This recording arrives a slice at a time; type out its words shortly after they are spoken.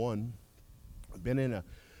One, I've been in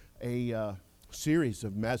a series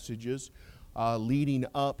of messages leading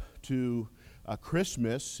up to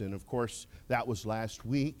Christmas, and of course that was last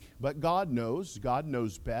week. But God knows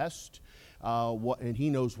best, and He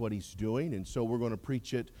knows what He's doing, and so we're going to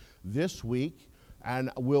preach it this week, and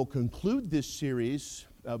we'll conclude this series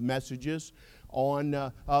of messages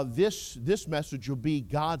on this message will be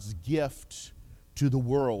God's gift to the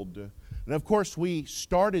world. And of course we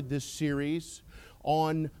started this series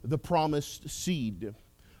on the promised seed.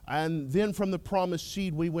 And then from the promised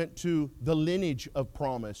seed, we went to the lineage of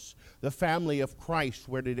promise, the family of Christ.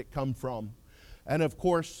 Where did it come from? And of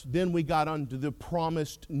course, then we got onto the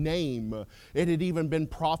promised name. It had even been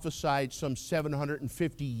prophesied some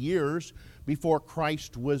 750 years before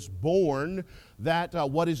Christ was born that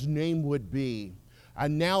what his name would be.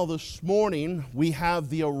 And now this morning, we have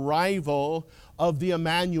the arrival of the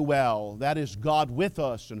Emmanuel, that is God with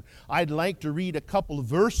us. And I'd like to read a couple of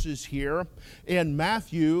verses here in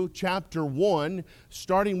Matthew chapter 1,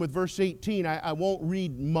 starting with verse 18. I won't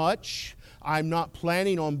read much. I'm not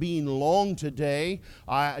planning on being long today.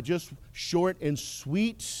 Just short and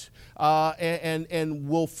sweet, and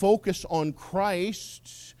we'll focus on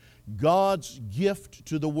Christ, God's gift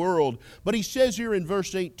to the world. But he says here in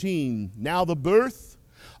verse 18, "Now the birth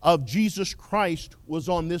of Jesus Christ was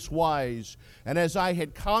on this wise." And as I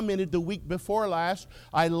had commented the week before last,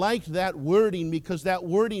 I liked that wording because that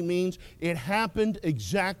wording means it happened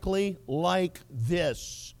exactly like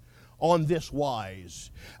this, on this wise.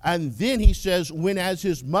 And then he says, "When as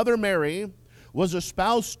his mother Mary was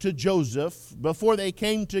espoused to Joseph, before they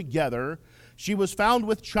came together, she was found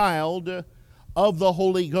with child of the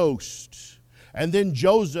Holy Ghost. And then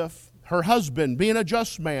Joseph, her husband, being a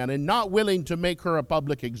just man and not willing to make her a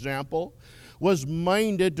public example, was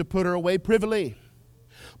minded to put her away privily.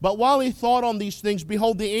 But while he thought on these things,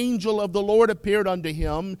 behold, the angel of the Lord appeared unto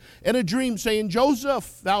him in a dream, saying,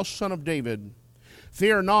 Joseph, thou son of David,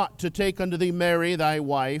 fear not to take unto thee Mary thy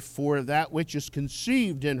wife, for that which is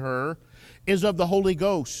conceived in her is of the Holy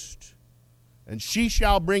Ghost. And she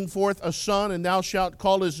shall bring forth a son, and thou shalt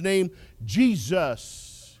call his name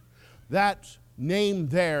Jesus." That name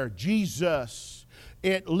there, Jesus,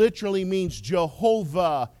 it literally means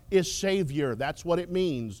Jehovah is Savior. That's what it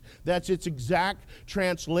means. That's its exact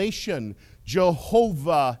translation.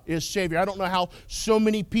 Jehovah is Savior. I don't know how so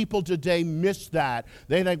many people today miss that.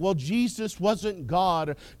 They think, well, Jesus wasn't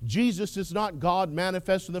God. Jesus is not God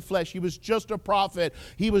manifest in the flesh. He was just a prophet.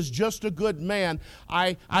 He was just a good man.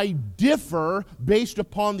 I differ based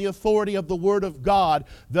upon the authority of the Word of God.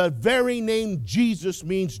 The very name Jesus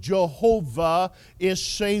means Jehovah is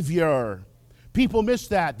Savior. People miss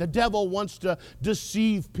that. The devil wants to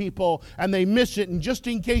deceive people, and they miss it. And just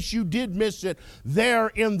in case you did miss it, there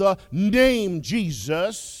in the name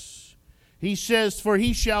Jesus, he says, "For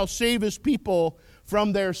he shall save his people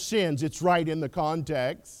from their sins." It's right in the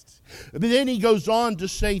context. But then he goes on to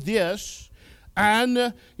say this,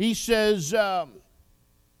 and he says, I'm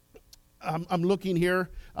looking here.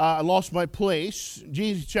 I lost my place.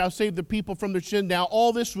 Jesus shall save the people from their sin. Now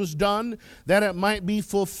all this was done that it might be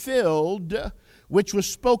fulfilled, which was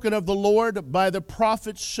spoken of the Lord by the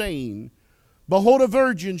prophet, saying, Behold, a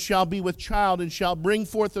virgin shall be with child, and shall bring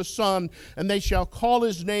forth a son, and they shall call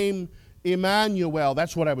his name Emmanuel.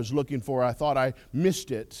 That's what I was looking for. I thought I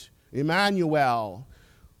missed it. Emmanuel,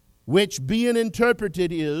 which being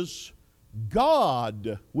interpreted is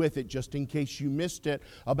God with it, just in case you missed it,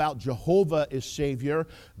 about Jehovah is Savior.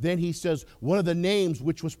 Then he says one of the names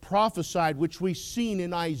which was prophesied, which we've seen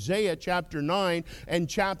in Isaiah chapter 9 and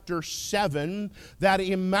chapter 7, that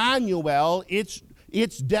Emmanuel,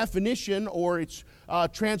 its definition or its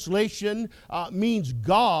translation means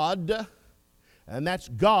God, and that's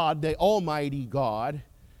God, the Almighty God,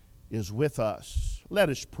 is with us. Let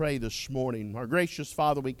us pray this morning. Our gracious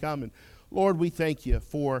Father, we come, and Lord, we thank you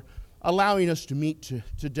for allowing us to meet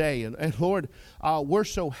today. And Lord, we're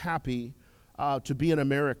so happy to be in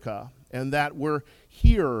America, and that we're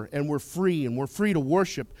here and we're free to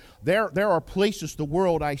worship. There are places the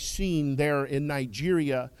world I've seen there in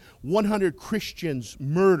Nigeria, 100 Christians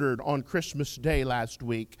murdered on Christmas Day last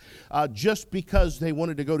week, just because they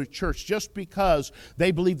wanted to go to church, just because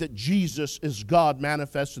they believe that Jesus is God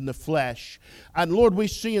manifest in the flesh. And Lord, we're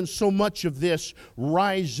seeing so much of this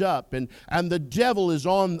rise up, and the devil is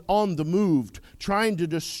on the move, trying to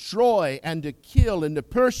destroy and to kill and to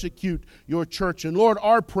persecute your church. And Lord,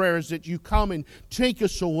 our prayer is that you come and take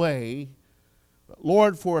us away.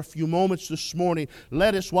 Lord, for a few moments this morning,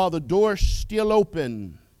 let us, while the door's still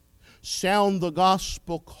open, sound the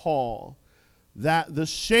gospel call that the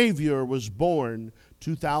Savior was born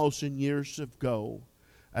 2,000 years ago.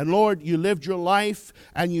 And Lord, you lived your life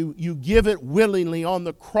and you give it willingly on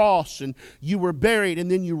the cross, and you were buried and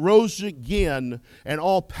then you rose again, and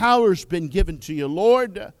all power's been given to you.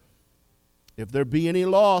 Lord, if there be any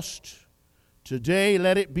lost today,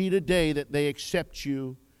 let it be today that they accept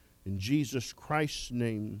you in Jesus Christ's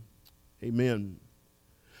name. Amen.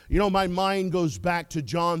 You know, my mind goes back to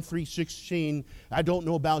John 3:16. I don't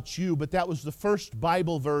know about you, but that was the first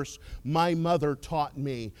Bible verse my mother taught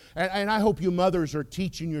me. And I hope you mothers are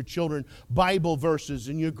teaching your children Bible verses,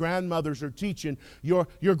 and your grandmothers are teaching your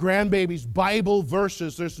grandbabies Bible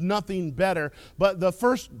verses. There's nothing better. But the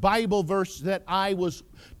first Bible verse that I was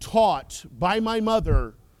taught by my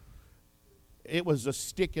mother, it was a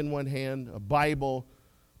stick in one hand, a Bible,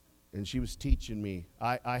 and she was teaching me.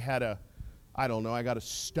 I don't know, I got a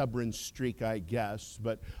stubborn streak, I guess,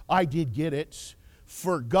 but I did get it.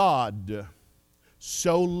 For God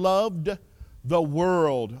so loved the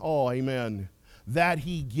world, oh, amen, that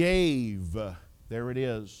He gave, there it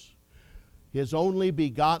is, His only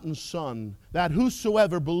begotten Son, that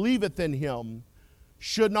whosoever believeth in Him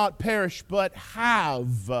should not perish, but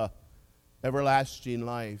have everlasting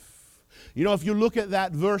life. You know, if you look at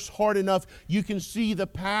that verse hard enough, you can see the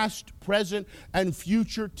past, present, and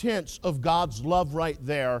future tense of God's love right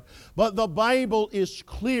there. But the Bible is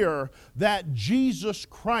clear that Jesus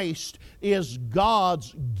Christ is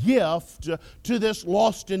God's gift to this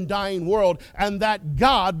lost and dying world, and that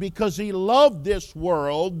God, because He loved this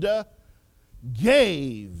world,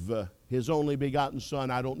 gave His only begotten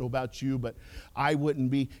Son. I don't know about you, but I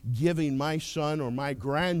wouldn't be giving my son or my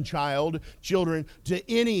children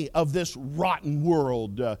to any of this rotten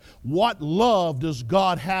world. What love does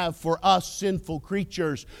God have for us sinful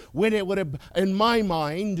creatures, when it would have, in my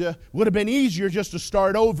mind, would have been easier just to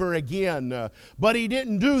start over again. But He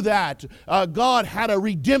didn't do that. God had a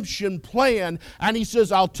redemption plan, and He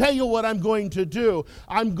says, I'll tell you what I'm going to do.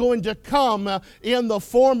 I'm going to come in the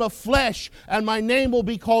form of flesh, and my name will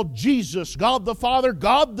be called Jesus, God the Father,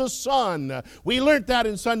 God the Son. We learned that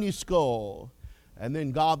in Sunday school. And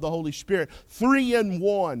then God the Holy Spirit, 3 in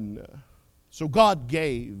 1. So God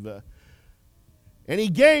gave. And He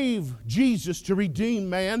gave Jesus to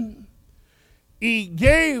redeem man. He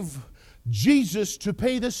gave Jesus to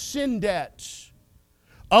pay the sin debt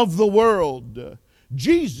of the world.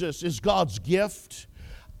 Jesus is God's gift.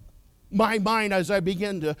 My mind, as I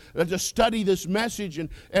begin to study this message,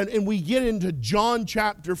 and we get into John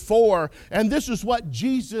chapter 4, and this is what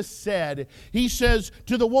Jesus said. He says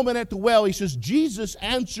to the woman at the well, He says, Jesus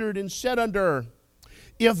answered and said unto her,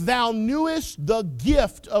 if thou knewest the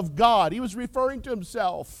gift of God, He was referring to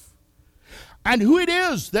Himself, and who it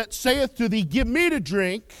is that saith to thee, give me to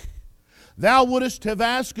drink, thou wouldest have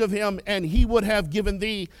asked of Him, and He would have given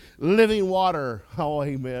thee living water. Oh,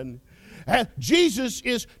 amen. And Jesus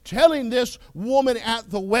is telling this woman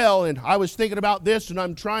at the well, and I was thinking about this, and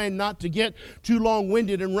I'm trying not to get too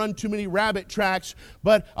long-winded and run too many rabbit tracks,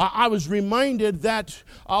 but I was reminded that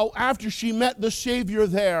after she met the Savior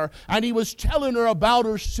there, and He was telling her about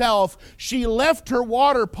herself, she left her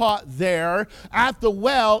water pot there at the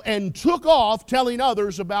well and took off telling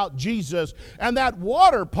others about Jesus. And that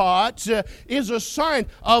water pot is a sign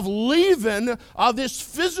of leaving this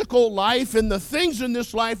physical life and the things in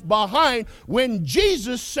this life behind. When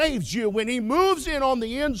Jesus saves you, when He moves in on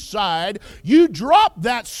the inside, you drop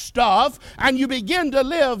that stuff and you begin to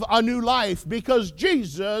live a new life, because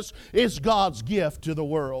Jesus is God's gift to the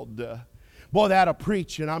world. Boy, that'll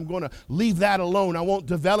preach, and I'm going to leave that alone. I won't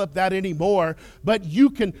develop that anymore. But you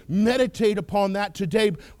can meditate upon that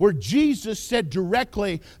today, where Jesus said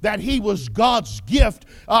directly that He was God's gift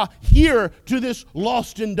here to this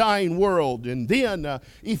lost and dying world. And then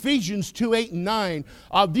Ephesians 2, 8, and 9.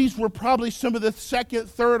 These were probably some of the second,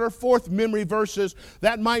 third, or fourth memory verses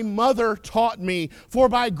that my mother taught me. For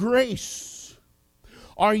by grace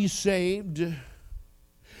are you saved.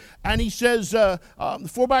 And he says,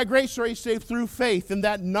 for by grace are ye saved through faith, and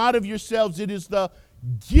that not of yourselves, it is the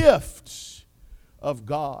gift of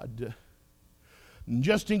God. And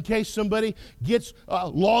just in case somebody gets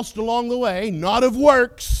lost along the way, not of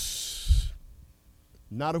works,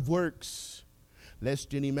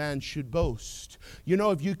 lest any man should boast. You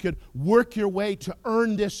know, if you could work your way to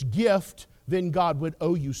earn this gift, then God would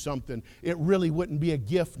owe you something. It really wouldn't be a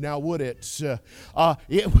gift now, would it?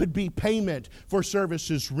 It would be payment for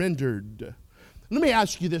services rendered. Let me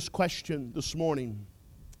ask you this question this morning.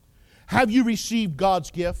 Have you received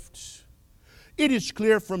God's gift? It is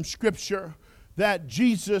clear from Scripture that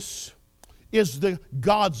Jesus is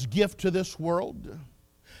God's gift to this world.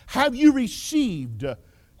 Have you received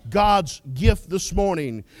God's gift this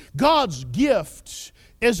morning? God's gift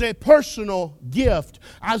is a personal gift.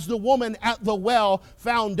 As the woman at the well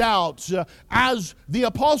found out, as the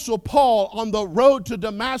Apostle Paul on the road to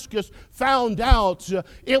Damascus found out,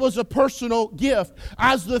 it was a personal gift.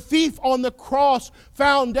 As the thief on the cross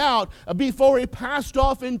found out before he passed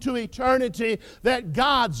off into eternity that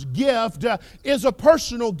God's gift is a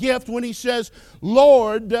personal gift when he says,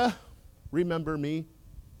 Lord, remember me.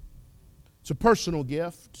 It's a personal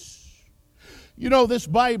gift. You know, this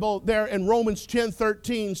Bible there in Romans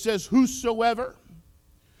 10:13 says, whosoever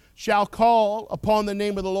shall call upon the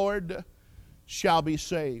name of the Lord shall be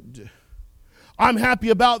saved. I'm happy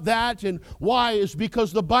about that, and why is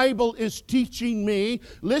because the Bible is teaching me,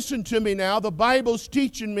 listen to me now, the Bible's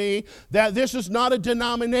teaching me that this is not a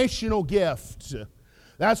denominational gift.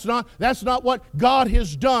 That's not what God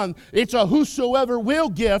has done. It's a whosoever will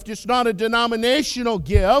gift. It's not a denominational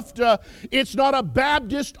gift. It's not a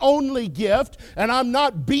Baptist-only gift, and I'm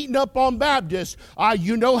not beating up on Baptists.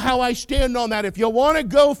 You know how I stand on that. If you want to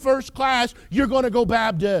go first class, you're going to go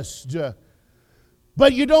Baptist.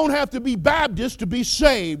 But you don't have to be Baptist to be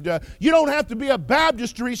saved. You don't have to be a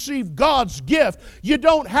Baptist to receive God's gift. You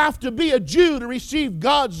don't have to be a Jew to receive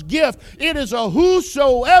God's gift. It is a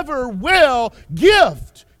whosoever will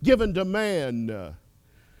gift given to man.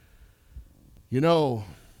 You know,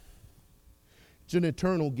 it's an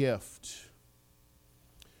eternal gift.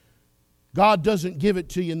 God doesn't give it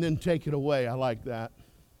to you and then take it away. I like that.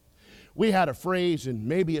 We had a phrase, and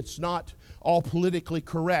maybe it's not all politically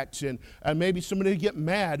correct, and maybe somebody would get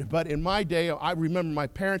mad, but in my day, I remember my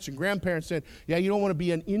parents and grandparents saying, yeah, you don't want to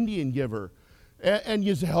be an Indian giver. And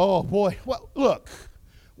you say, oh boy, well, look,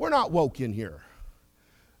 we're not woke in here.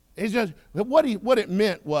 It's just, what it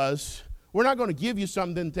meant was, we're not going to give you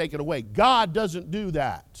something, then take it away. God doesn't do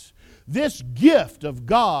that. This gift of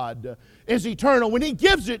God is eternal. When He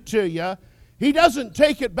gives it to you, He doesn't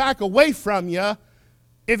take it back away from you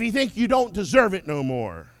if He thinks you don't deserve it no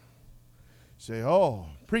more. Say, oh,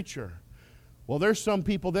 preacher, well, there's some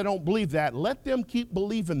people that don't believe that. Let them keep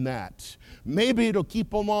believing that. Maybe it'll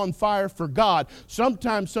keep them on fire for God.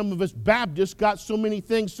 Sometimes some of us Baptists got so many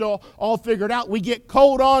things all figured out, we get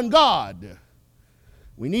cold on God.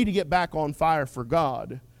 We need to get back on fire for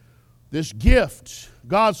God. This gift,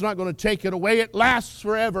 God's not going to take it away. It lasts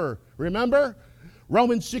forever. Remember?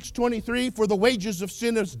 Romans 6:23, for the wages of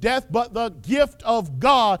sin is death, but the gift of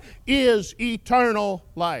God is eternal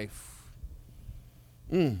life.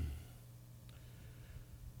 You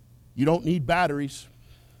don't need batteries.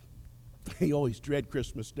 You always dread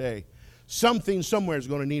Christmas Day. Something somewhere is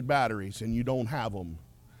going to need batteries, and you don't have them.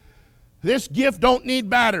 This gift don't need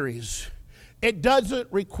batteries. It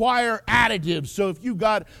doesn't require additives. So if you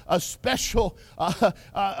got a special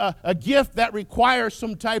a gift that requires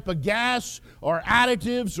some type of gas or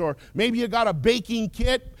additives, or maybe you got a baking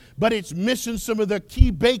kit, but it's missing some of the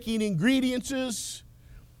key baking ingredients,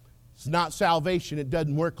 it's not salvation. It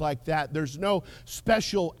doesn't work like that. There's no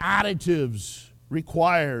special additives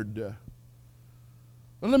required.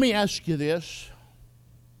 Well, let me ask you this.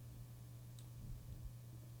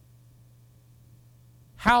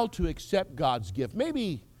 How to accept God's gift.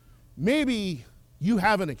 Maybe you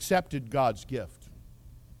haven't accepted God's gift.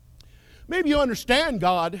 Maybe you understand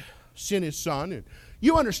God sent His Son, and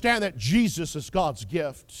you understand that Jesus is God's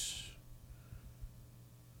gift.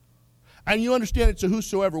 And you understand it's a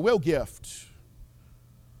whosoever will gift.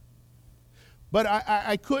 But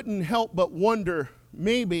I couldn't help but wonder,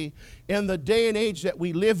 maybe in the day and age that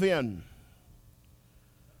we live in,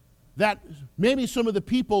 that maybe some of the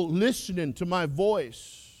people listening to my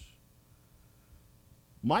voice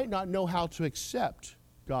might not know how to accept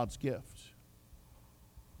God's gift.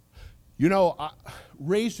 You know,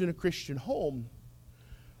 raised in a Christian home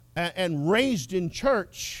and raised in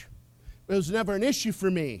church, it was never an issue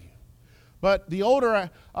for me. But the older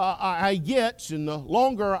I get and the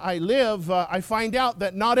longer I live, I find out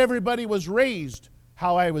that not everybody was raised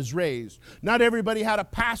how I was raised. Not everybody had a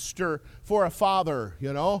pastor for a father,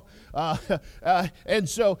 you know. And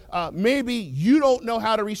so maybe you don't know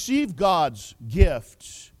how to receive God's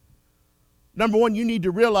gift. Number one, you need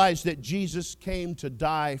to realize that Jesus came to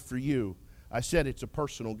die for you. I said it's a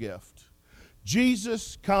personal gift.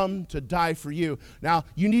 Jesus come to die for you. Now,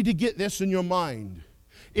 you need to get this in your mind.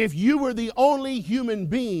 If you were the only human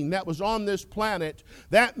being that was on this planet,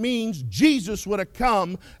 that means Jesus would have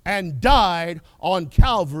come and died on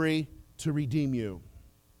Calvary to redeem you.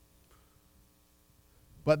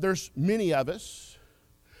 But there's many of us,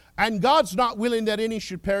 and God's not willing that any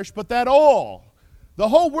should perish, but that all, the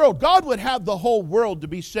whole world, God would have the whole world to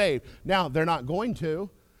be saved. Now, they're not going to.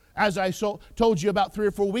 As I told you about 3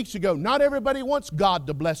 or 4 weeks ago, not everybody wants God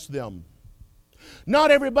to bless them.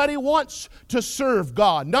 Not everybody wants to serve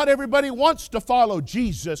God. Not everybody wants to follow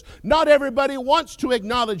Jesus. Not everybody wants to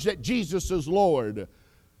acknowledge that Jesus is Lord.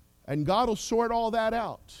 And God will sort all that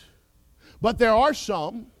out. But there are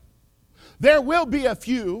some. There will be a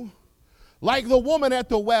few, like the woman at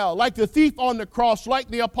the well, like the thief on the cross, like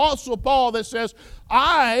the Apostle Paul that says,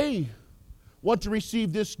 I want to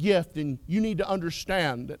receive this gift, and you need to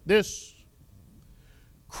understand that this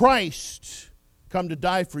Christ come to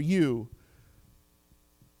die for you.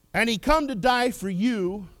 And He come to die for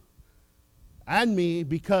you and me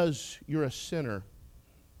because you're a sinner.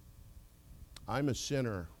 I'm a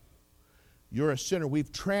sinner. You're a sinner.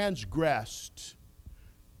 We've transgressed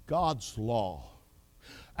God's law.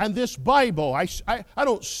 And this Bible, I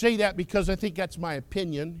don't say that because I think that's my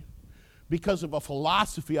opinion, because of a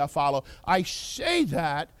philosophy I follow. I say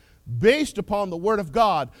that based upon the Word of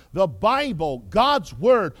God. The Bible, God's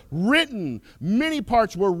Word, written, many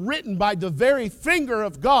parts were written by the very finger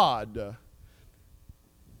of God,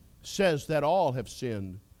 says that all have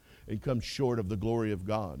sinned and come short of the glory of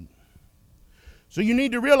God. So you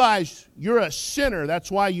need to realize you're a sinner.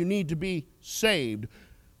 That's why you need to be saved.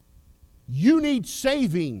 You need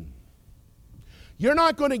saving. You're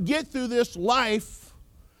not going to get through this life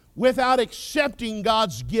without accepting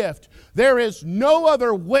God's gift. There is no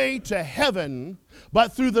other way to heaven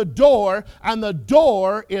but through the door, and the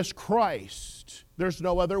door is Christ. There's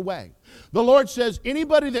no other way. The Lord says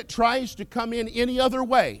anybody that tries to come in any other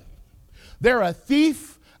way, they're a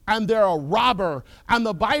thief and they're a robber. And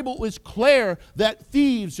the Bible is clear that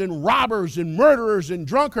thieves and robbers and murderers and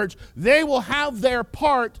drunkards, they will have their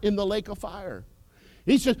part in the lake of fire.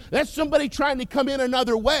 He says that's somebody trying to come in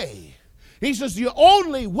another way. He says the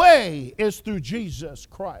only way is through Jesus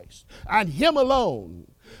Christ and Him alone.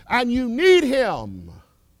 And you need Him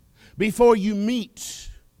before you meet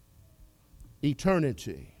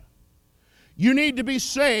eternity. You need to be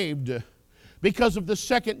saved because of the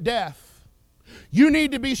second death. You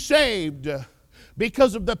need to be saved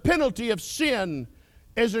because of the penalty of sin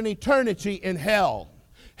is an eternity in hell.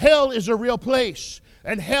 Hell is a real place,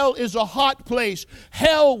 and hell is a hot place.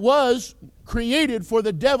 Hell was created for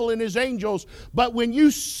the devil and his angels, but when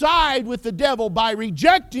you side with the devil by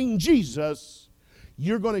rejecting Jesus,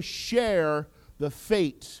 you're going to share the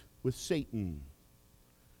fate with Satan.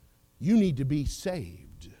 You need to be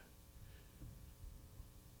saved.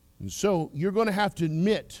 And so you're going to have to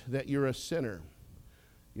admit that you're a sinner.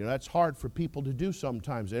 You know, that's hard for people to do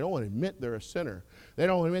sometimes. They don't want to admit they're a sinner. They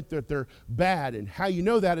don't admit that they're bad. And how you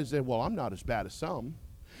know that is that, well, I'm not as bad as some.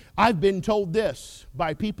 I've been told this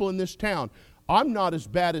by people in this town. I'm not as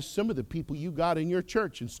bad as some of the people you got in your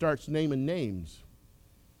church, and starts naming names.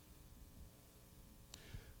 I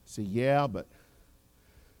say, yeah, but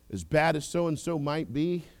as bad as so-and-so might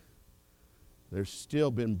be, they're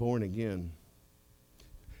still been born again.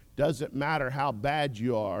 Doesn't matter how bad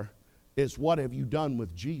you are, it's what have you done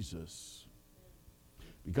with Jesus?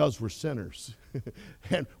 Because we're sinners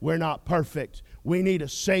and we're not perfect. We need a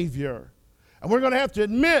Savior. And we're going to have to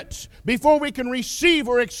admit, before we can receive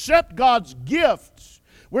or accept God's gifts,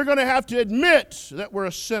 we're going to have to admit that we're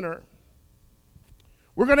a sinner.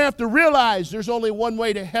 We're going to have to realize there's only one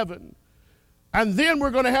way to heaven. And then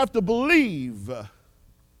we're going to have to believe.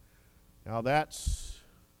 Now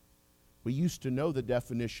we used to know the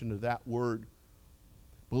definition of that word.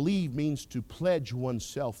 Believe means to pledge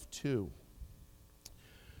oneself to.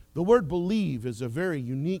 The word believe is a very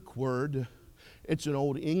unique word. It's an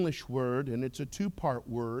old English word, and it's a two-part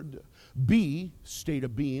word. Be, state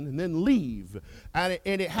of being, and then leave. And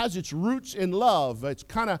it has its roots in love. It's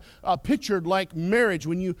kind of pictured like marriage,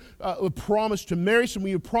 when you promise to marry someone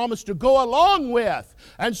you promise to go along with.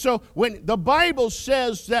 And so when the Bible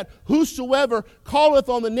says that whosoever calleth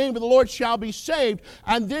on the name of the Lord shall be saved,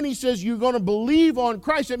 and then he says you're going to believe on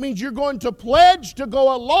Christ, that means you're going to pledge to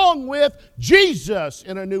go along with Jesus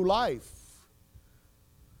in a new life.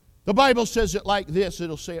 The Bible says it like this.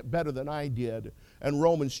 It'll say it better than I did. In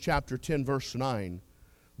Romans chapter 10, verse 9.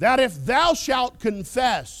 That if thou shalt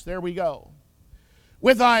confess, there we go,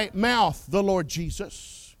 with thy mouth the Lord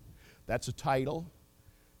Jesus. That's a title.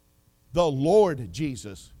 The Lord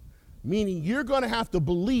Jesus. Meaning you're going to have to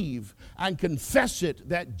believe and confess it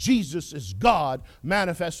that Jesus is God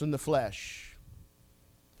manifest in the flesh.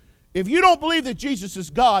 If you don't believe that Jesus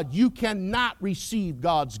is God, you cannot receive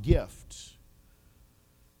God's gift.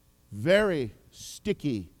 Very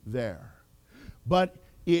sticky there. But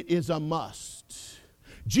it is a must.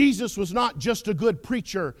 Jesus was not just a good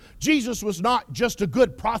preacher. Jesus was not just a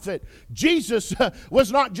good prophet. Jesus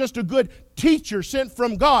was not just a good teacher sent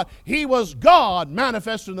from God. He was God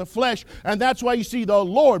manifest in the flesh, and that's why you see the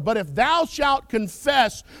Lord. But if thou shalt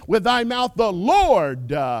confess with thy mouth the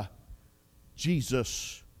Lord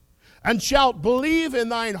Jesus, and shalt believe in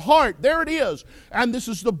thine heart. There it is. And this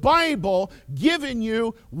is the Bible giving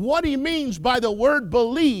you what he means by the word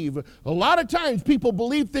believe. A lot of times people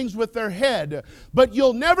believe things with their head, but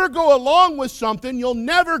you'll never go along with something, you'll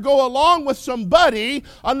never go along with somebody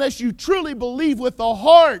unless you truly believe with the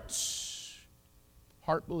heart.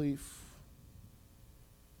 Heart belief.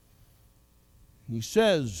 And he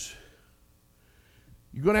says,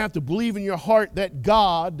 you're going to have to believe in your heart that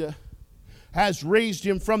God has raised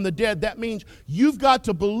him from the dead. That means you've got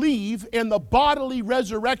to believe in the bodily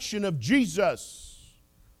resurrection of Jesus.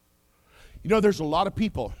 You know, there's a lot of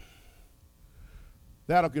people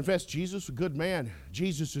that'll confess Jesus is a good man.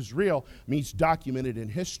 Jesus is real. I mean, he's documented in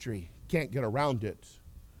history. Can't get around it.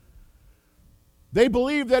 They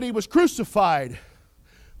believe that he was crucified,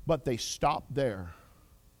 but they stop there.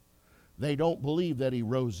 They don't believe that he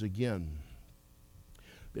rose again.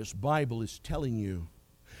 This Bible is telling you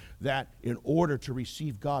that in order to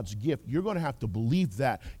receive God's gift, you're going to have to believe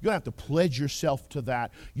that. You're going to have to pledge yourself to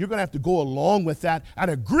that. You're going to have to go along with that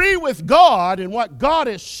and agree with God in what God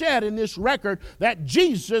has said in this record, that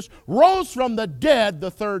Jesus rose from the dead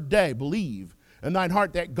the third day. Believe in thine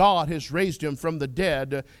heart that God has raised him from the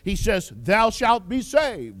dead. He says, thou shalt be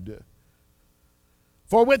saved.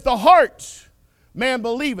 For with the heart man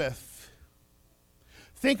believeth.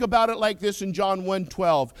 Think about it like this in John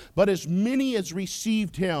 1:12. But as many as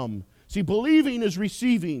received him. See, believing is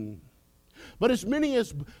receiving. But as many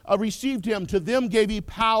as received him, to them gave he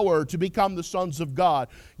power to become the sons of God.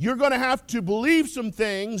 You're going to have to believe some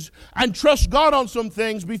things and trust God on some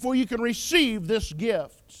things before you can receive this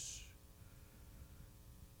gift.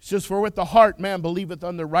 He says, for with the heart man believeth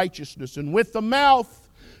unto righteousness, and with the mouth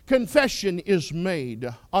confession is made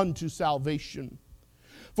unto salvation.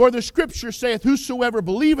 For the Scripture saith, whosoever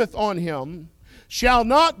believeth on him shall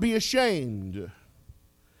not be ashamed.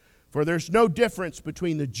 For there's no difference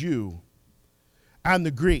between the Jew and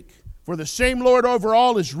the Greek. For the same Lord over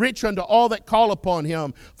all is rich unto all that call upon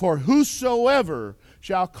him. For whosoever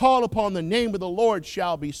shall call upon the name of the Lord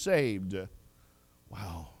shall be saved.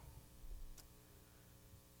 Wow.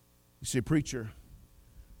 You say, preacher,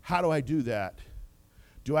 how do I do that?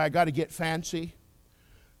 Do I got to get fancy?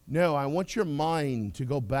 No, I want your mind to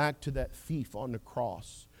go back to that thief on the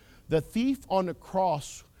cross. The thief on the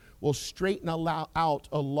cross will straighten out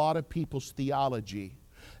a lot of people's theology.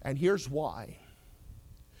 And here's why.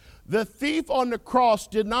 The thief on the cross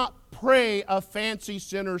did not pray a fancy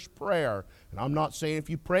sinner's prayer. And I'm not saying if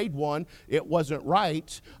you prayed one, it wasn't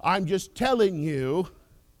right. I'm just telling you,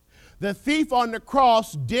 the thief on the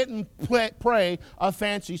cross didn't pray a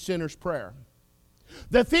fancy sinner's prayer.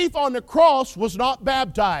 The thief on the cross was not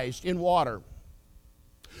baptized in water.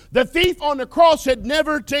 The thief on the cross had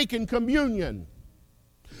never taken communion.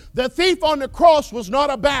 The thief on the cross was not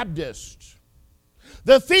a Baptist.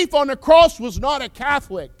 The thief on the cross was not a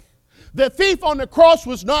Catholic. The thief on the cross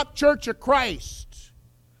was not Church of Christ.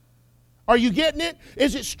 Are you getting it?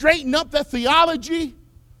 Is it straighten up the theology?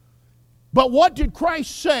 But what did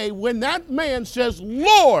Christ say when that man says,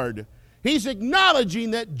 Lord? He's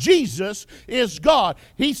acknowledging that Jesus is God.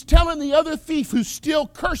 He's telling the other thief who's still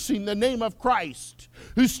cursing the name of Christ,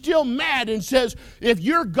 who's still mad and says, if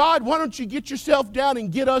you're God, why don't you get yourself down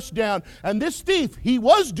and get us down? And this thief, he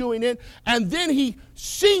was doing it, and then he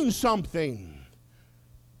seen something.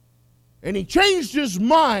 And he changed his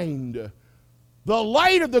mind. The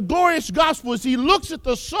light of the glorious gospel as he looks at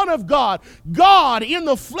the Son of God, God in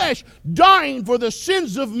the flesh, dying for the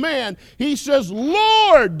sins of man. He says,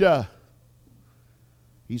 Lord.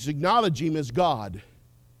 He's acknowledging him as God.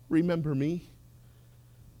 Remember me.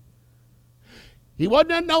 He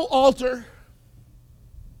wasn't at no altar.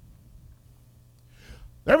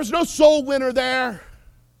 There was no soul winner there.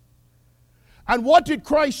 And what did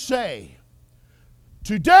Christ say?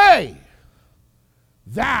 Today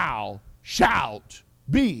thou shalt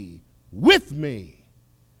be with me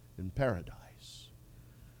in paradise.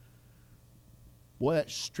 Well, that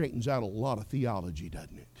straightens out a lot of theology,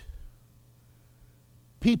 doesn't it?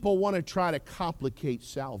 People want to try to complicate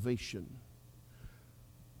salvation.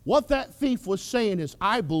 What that thief was saying is,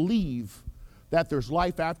 I believe that there's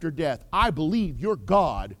life after death. I believe you're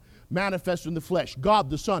God manifest in the flesh,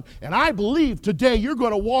 God the Son. And I believe today you're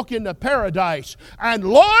going to walk into paradise. And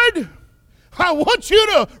Lord, I want you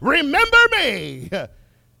to remember me.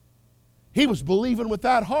 He was believing with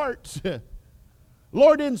that heart.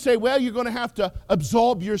 Lord didn't say, well, you're going to have to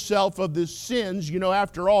absolve yourself of the sins. You know,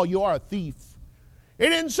 after all, you are a thief. He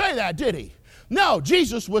didn't say that, did he? No,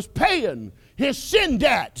 Jesus was paying his sin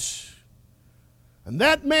debt. And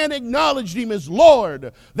that man acknowledged him as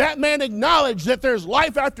Lord. That man acknowledged that there's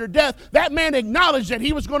life after death. That man acknowledged that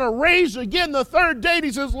he was going to raise again the third day. And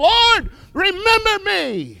he says, Lord, remember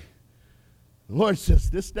me. The Lord says,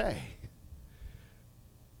 this day.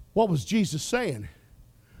 What was Jesus saying?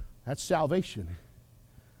 That's salvation.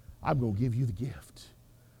 I'm going to give you the gift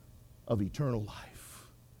of eternal life.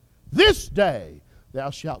 This day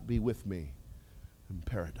thou shalt be with me in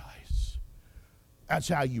paradise. That's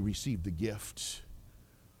how you receive the gift.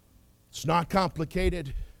 It's not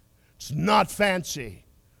complicated. It's not fancy.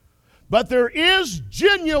 But there is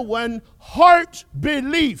genuine heart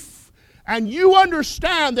belief. And you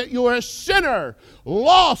understand that you're a sinner,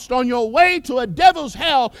 lost on your way to a devil's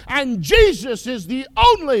hell, and Jesus is the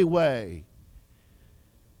only way.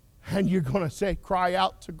 And you're going to say, cry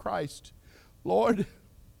out to Christ, Lord,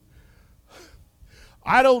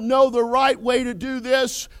 I don't know the right way to do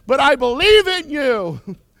this, but I believe in you.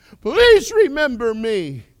 Please remember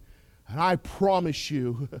me. And I promise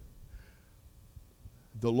you,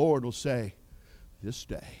 the Lord will say, this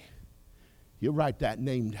day, you'll write that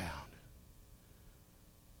name down,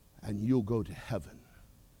 and you'll go to heaven.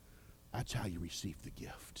 That's how you receive the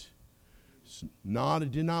gift. It's not a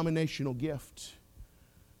denominational gift.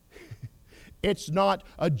 It's not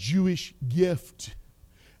a Jewish gift.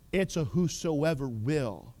 It's a whosoever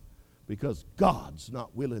will, because God's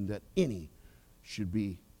not willing that any should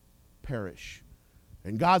be perish.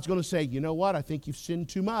 And God's going to say, you know what? I think you've sinned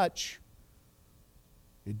too much.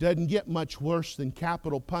 It doesn't get much worse than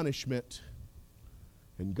capital punishment.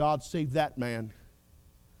 And God saved that man.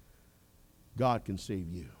 God can save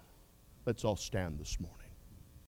you. Let's all stand this morning.